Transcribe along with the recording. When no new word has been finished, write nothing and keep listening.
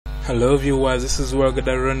Hello viewers, this is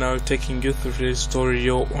Wargada Ronald taking you through today's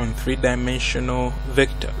tutorial on three-dimensional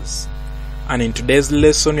vectors. And in today's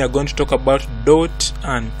lesson we are going to talk about dot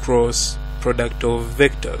and cross product of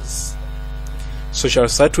vectors. So shall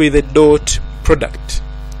start with the dot product.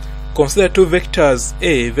 Consider two vectors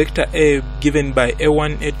A, vector A given by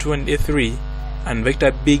A1, A2 and A3, and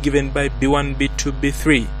vector B given by B1, B2,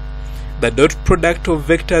 B3. The dot product of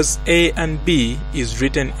vectors A and B is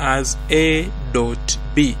written as A dot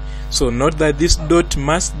B. So note that this dot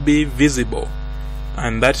must be visible,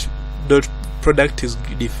 and that dot product is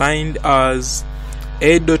defined as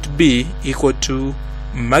A dot B equal to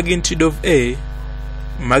magnitude of A,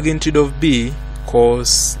 magnitude of B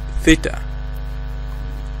cos theta,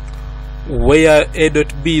 where A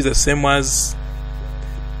dot B is the same as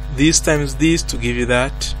this times this to give you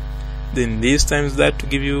that, then this times that to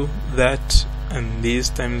give you that, and this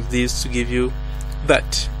times this to give you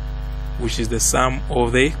that, which is the sum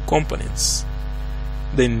of the components.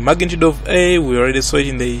 Then magnitude of A, we already saw it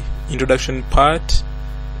in the introduction part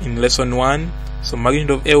in lesson 1. So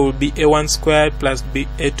magnitude of A will be A1 squared plus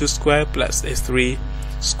A2 squared plus A3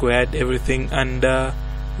 squared, everything under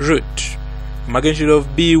root. Magnitude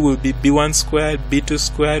of B will be B1 squared, B2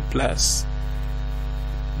 squared plus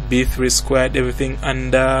B3 squared, everything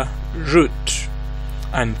under root.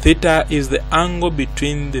 And theta is the angle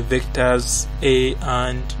between the vectors A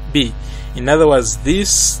and B. In other words,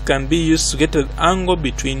 this can be used to get an angle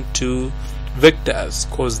between two vectors,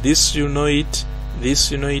 because this you know it,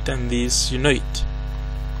 this you know it, and this you know it.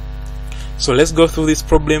 So let's go through this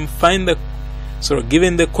problem. Find the, so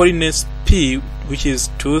given the coordinates P, which is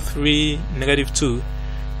 2, 3, negative 2,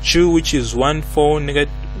 Q, which is 1, 4,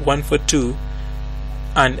 negative 1, 4, 2,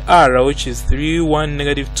 and R, which is 3, 1,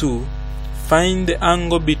 negative 2, find the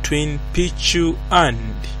angle between PQ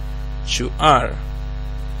and QR.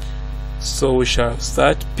 So we shall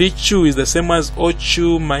start. PQ is the same as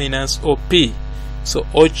OQ minus OP. So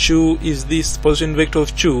OQ is this position vector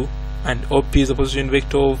of Q, and OP is the position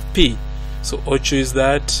vector of P. So OQ is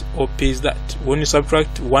that, OP is that. When you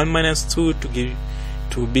subtract 1 minus 2 to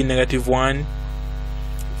be negative 1,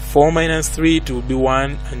 4 minus 3 to be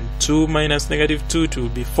 1, and 2 minus negative 2 to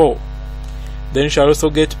be 4. Then you shall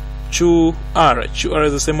also get QR. QR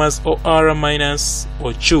is the same as OR minus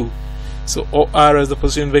OQ. So OR is the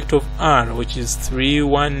position vector of R, which is 3,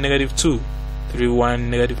 1, negative 2. 3,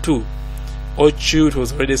 1, negative 2. OQ, it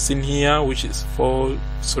was already seen here, which is 1,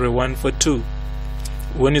 4, 2.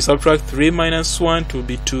 When you subtract 3 minus 1 to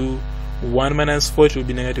be 2, 1 minus 4 to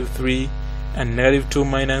be negative 3, and negative 2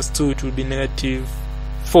 minus 2 to be negative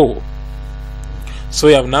 4. So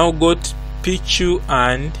we have now got PQ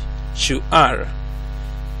and QR.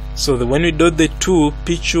 So when we dot the two,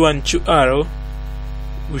 PQ and QR,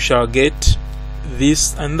 we shall get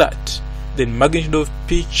this and that. Then magnitude of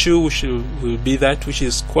PQ will be that which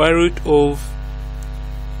is square root of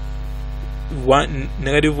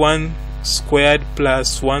negative 1 squared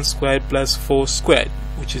plus 1 squared plus 4 squared,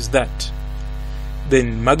 which is that.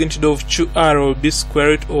 Then magnitude of QR will be square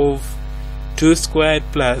root of 2 squared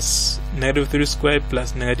plus negative 3 squared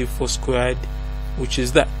plus negative 4 squared, which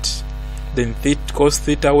is that. Then cos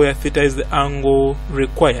theta, where theta is the angle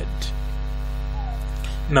required.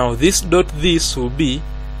 Now this dot this will be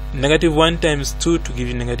negative 1 times 2 to give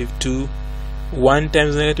you negative 2, 1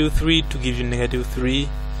 times negative 3 to give you negative 3,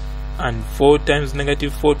 and 4 times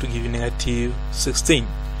negative 4 to give you negative 16.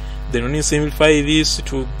 Then when you simplify this,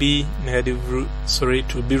 it will be it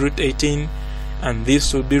will be root 18, and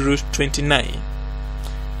this will be root 29.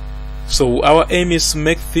 So our aim is to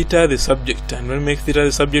make theta the subject, and when we make theta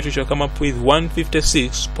the subject, we shall come up with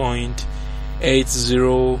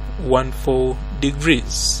 156.8014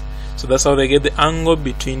 degrees. So that's how they get the angle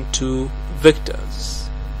between two vectors.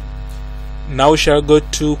 Now we shall go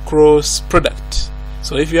to cross product.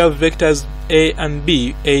 So if you have vectors A and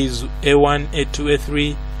B, A is A1, A2,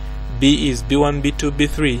 A3, B is B1, B2,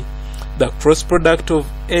 B3, the cross product of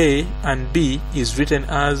A and B is written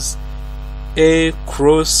as A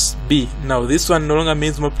cross B. Now this one no longer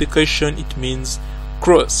means multiplication, it means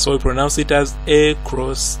cross, so we pronounce it as A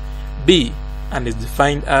cross B, and it's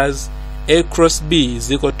defined as A cross B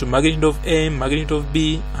is equal to magnitude of A, magnitude of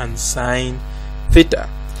B, and sine theta.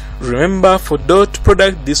 Remember, for dot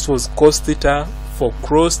product this was cos theta, for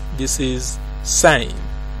cross this is sine.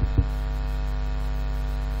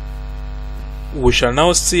 We shall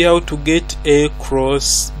now see how to get A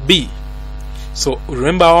cross B. So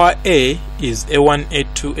remember, our A is A1,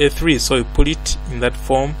 A2, A3, so we put it in that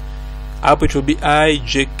form. Up it will be I,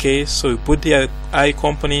 J, K, so we put here I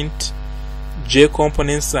component, J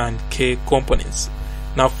components, and K components.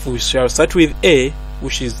 Now we shall start with A,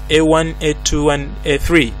 which is A1, A2, and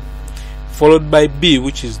A3. followed by B,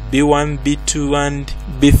 which is B1, B2 and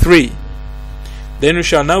B3. Then we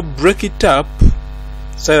shall now break it up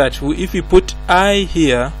so that if we put I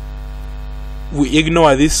here, we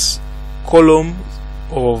ignore this column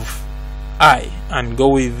of I and go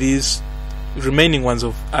with these remaining ones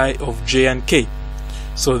of I, of J and K.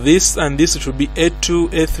 So this and this, it will be A2,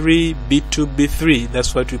 A3, B2, B3.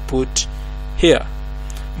 That's what we put here.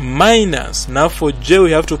 Minus, now for J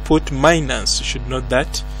we have to put minus. You should note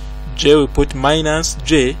that J we put minus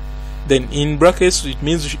J. Then in brackets it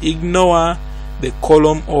means we should ignore the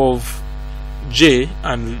column of J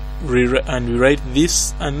and we write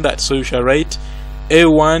this and that. So you shall write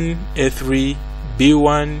A1, A3,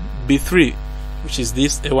 B1, B3, which is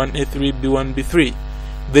this A1, A3, B1, B3.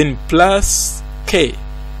 Then plus K.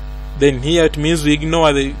 Then here it means we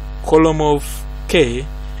ignore the column of K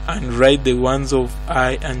and write the ones of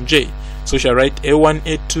I and J. So we shall write A1,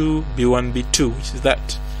 A2, B1, B2, which is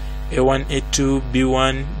that A1, A2,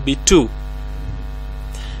 B1, B2.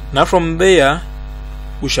 Now from there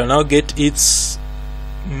we shall now get its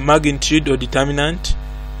magnitude or determinant,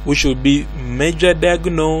 which will be major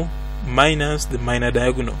diagonal minus the minor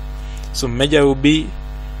diagonal. So major will be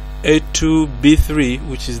A2, B3,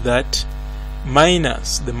 which is that,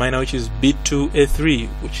 minus the minor, which is B2, A3,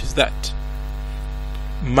 which is that.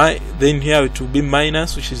 Then here it will be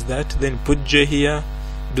minus, which is that. Then put J here,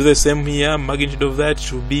 do the same here. Magnitude of that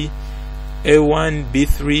should be A1,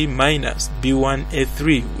 B3 minus B1,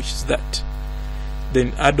 A3, which is that.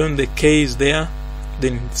 Then add on the K is there.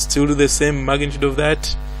 Then still do the same magnitude of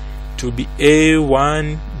that. It will be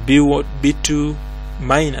A1, B2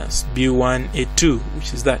 minus B1, A2,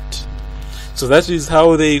 which is that. So that is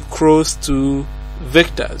how they cross two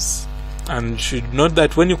vectors. And you should note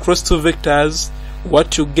that when you cross two vectors,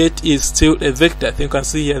 what you get is still a vector. I think you can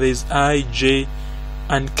see here there is I, J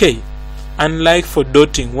and K. Unlike for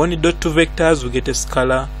dotting, when you dot two vectors we get a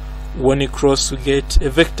scalar, when you cross we get a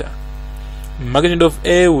vector. Magnitude of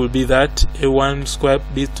A will be that A1 squared,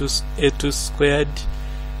 B2, A2 squared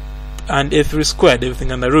and A3 squared,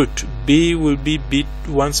 everything under root. B will be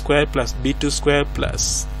B1 squared plus B2 squared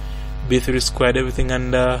plus B3 squared, everything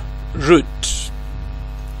under root.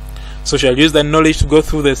 So shall use that knowledge to go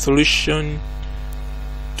through the solution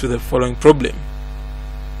to the following problem.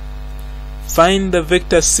 Find the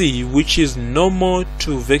vector C which is normal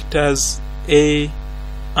to vectors A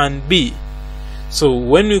and B. So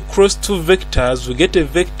when we cross two vectors we get a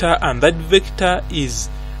vector, and that vector is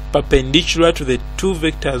perpendicular to the two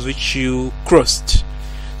vectors which you crossed.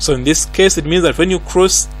 So in this case it means that when you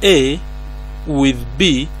cross A with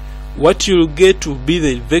B, what you'll get will be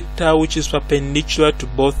the vector which is perpendicular to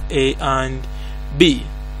both A and B.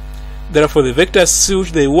 Therefore the vector C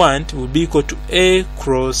which they want will be equal to A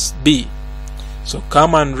cross B. So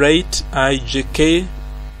come and write IJK.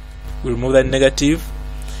 We'll remove that negative.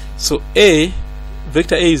 So A,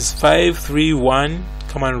 vector A is 5, 3, 1.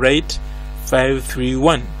 Come and write 5, 3,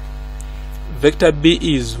 1. Vector B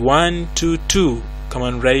is 1, 2, 2. Come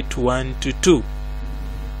and write 1, 2, 2.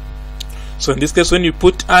 So in this case when you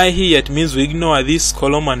put I here, it means we ignore this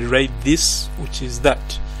column and write this, which is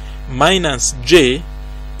that. Minus J,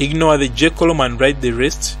 ignore the J column and write the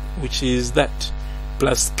rest, which is that.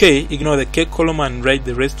 Plus K, ignore the K column and write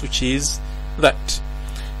the rest, which is that.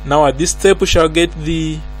 Now at this step we shall get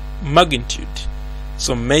the magnitude.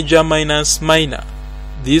 So major minus minor,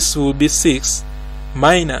 this will be 6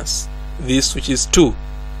 minus this, which is 2.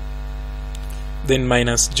 Then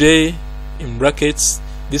minus J in brackets,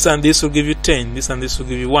 this and this will give you 10, this and this will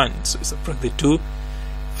give you 1. So subtract the 2.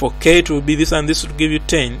 For K it will be this and this will give you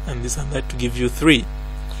 10, and this and that to give you 3.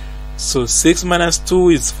 So 6 minus 2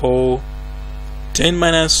 is 4. 10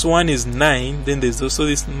 minus 1 is 9. Then there's also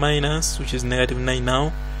this minus, which is negative 9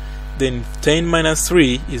 now. Then 10 minus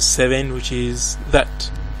 3 is 7, which is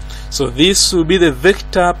that. So this will be the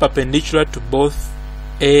vector perpendicular to both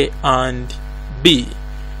A and B.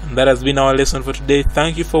 And that has been our lesson for today.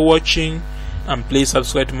 Thank you for watching, and please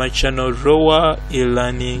subscribe to my channel, Rowa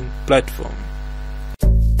e-Learning Platform.